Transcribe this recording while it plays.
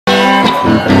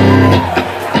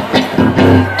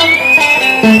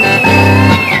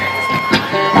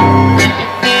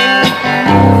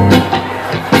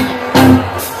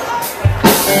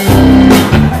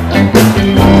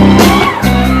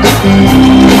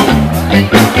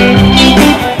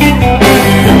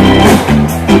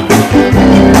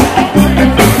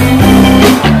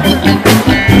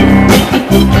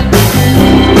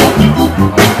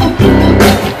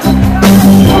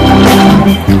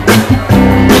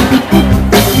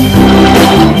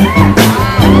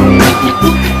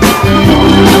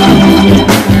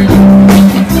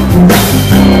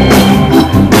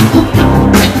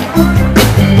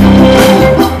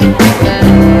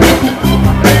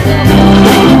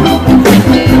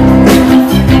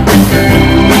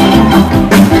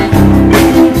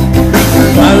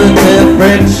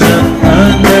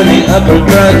upper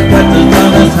crust, what does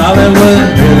honest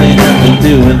Hollywood really have to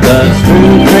do with us?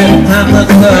 True grit, timeless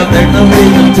love, there's no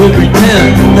reason to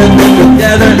pretend. Let's get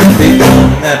together and become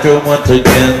natural once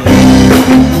again.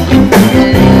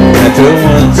 Natural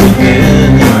once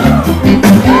again.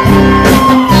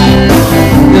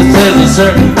 This is a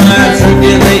certain vibe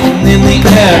circulating in the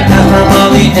air, comes from all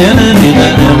the energy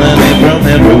that emanate from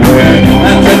everywhere.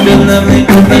 That's such a lovely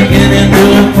good beginning to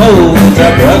unfold. It's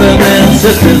our brothers and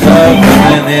sisters all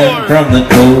coming in from the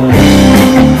cold.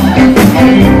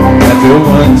 Natural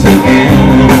once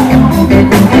again.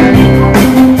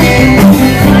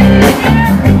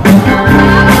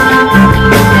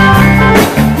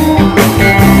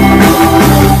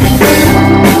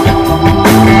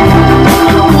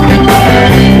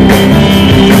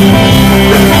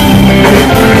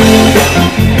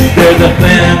 There's a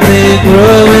family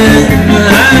growing,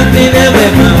 I've been there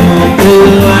with my own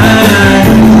blue eyes.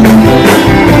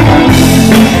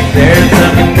 There's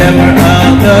something that we're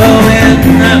all knowing,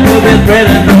 that will be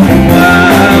spreading on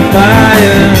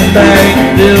wildfire. Back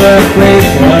to a place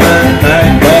one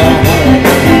night called home.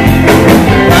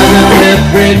 Positive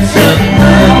friction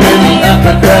under the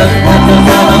upper crust, what does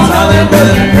all of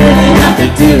Hollywood really have to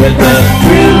do with us?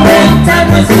 True and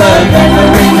timeless love, there's no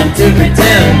reason to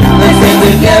pretend. Let's get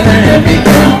together and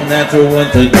become natural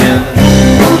once again.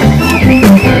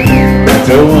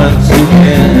 Natural once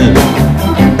again.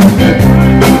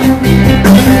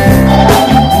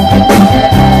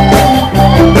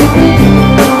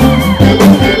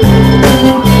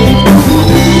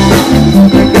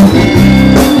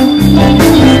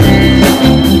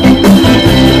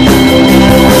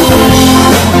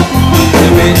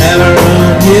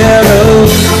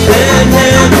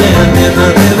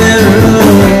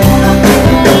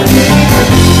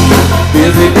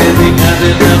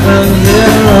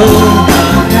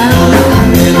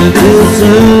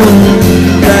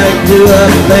 Back to a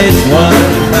place one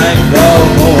might go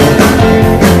home.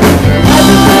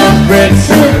 Positive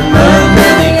friction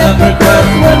under the upper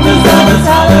crust, what does honest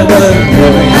Hollywood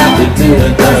really have to do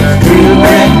with us? True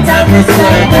and timeless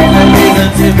love, there's no reason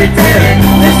to pretend.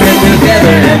 Let's get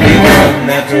together and become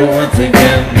natural once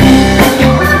again.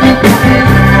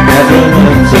 Natural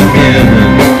once again.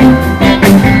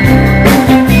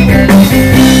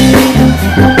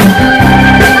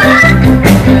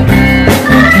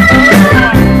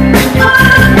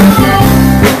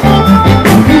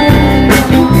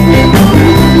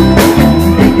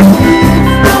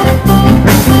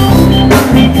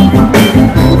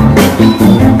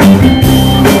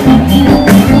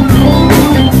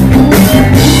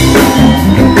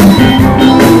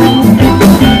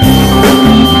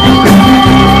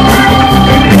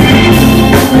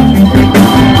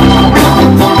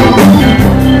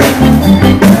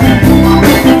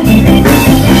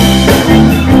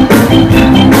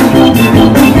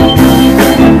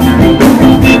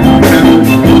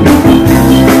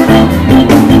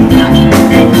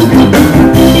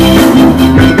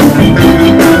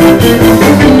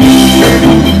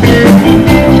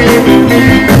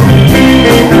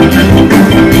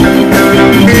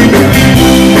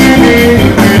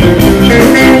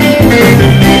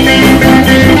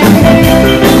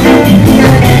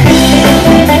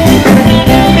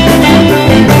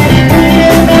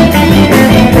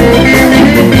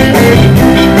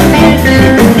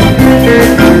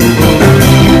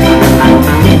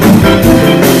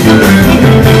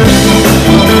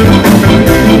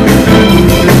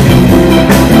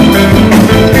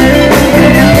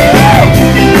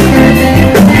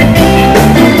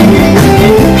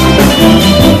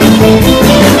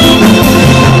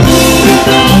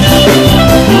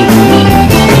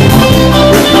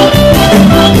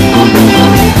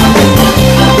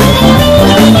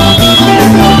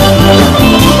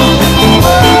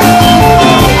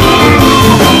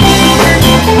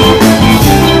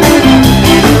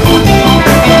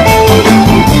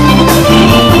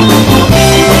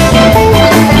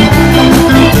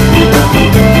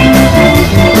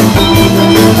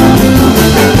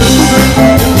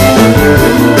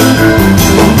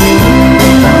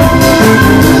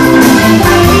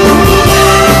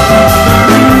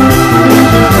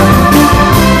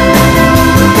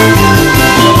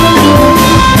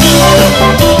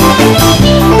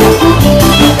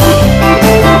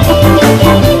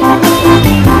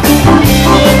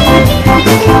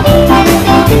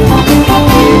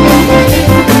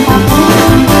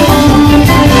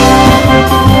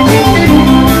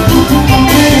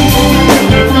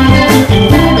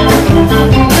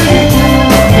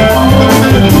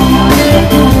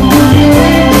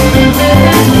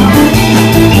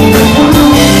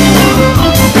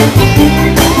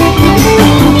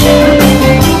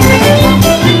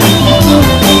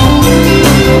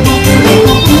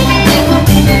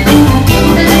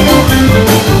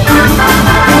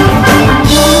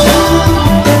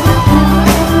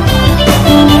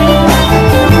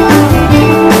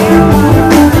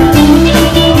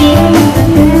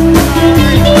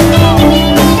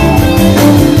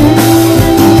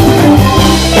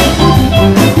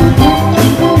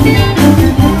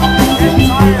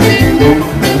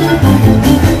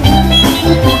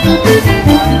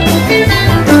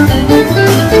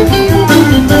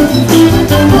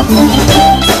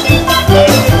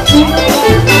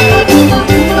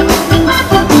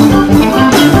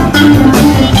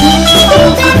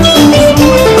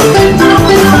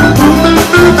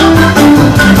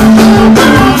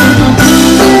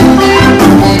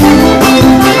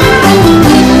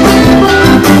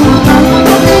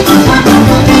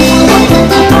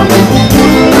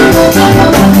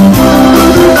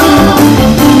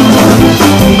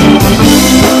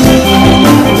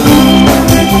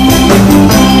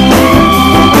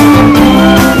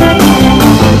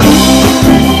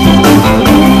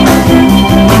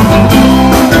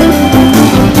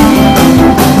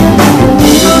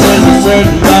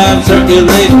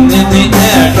 circulating in the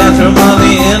air. Got from all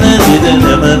the energy that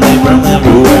emanate from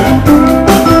everywhere.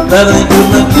 Battling through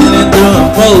beginning to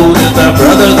unfold as our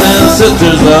brothers and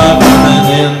sisters are coming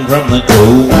in from the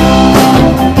cold.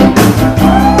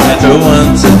 After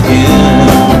once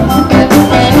again,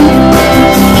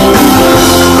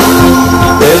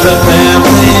 there's a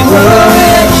family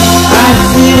growing. I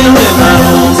see it with my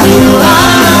own two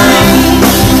eyes.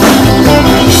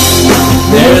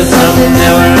 There's something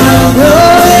that we're all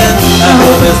doing. I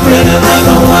hope it's spreading like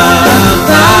a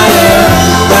wildfire.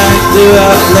 Back to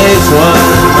a place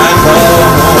one might call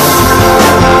home.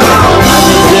 I'm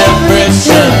a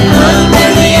depression under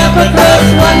the upper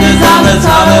crust. What does all this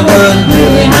Hollywood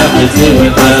really have to do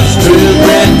with us? True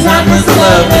grit, timeless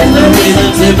love, there's no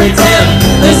reason to pretend.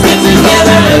 Let's get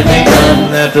together and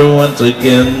become after once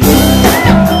again.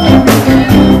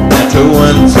 After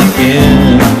once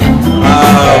again.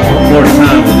 One more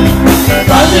time with it.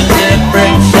 Positive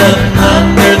friction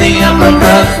under the upper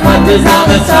crust. What does all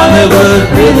this Hollywood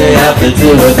really have to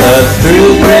do with us?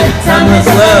 True grit, timeless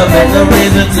love, there's no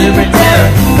reason to pretend.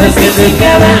 Let's get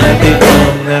together and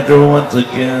become after once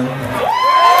again.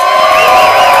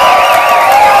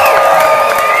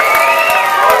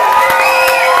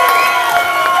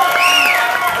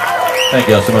 Thank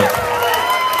you all so much.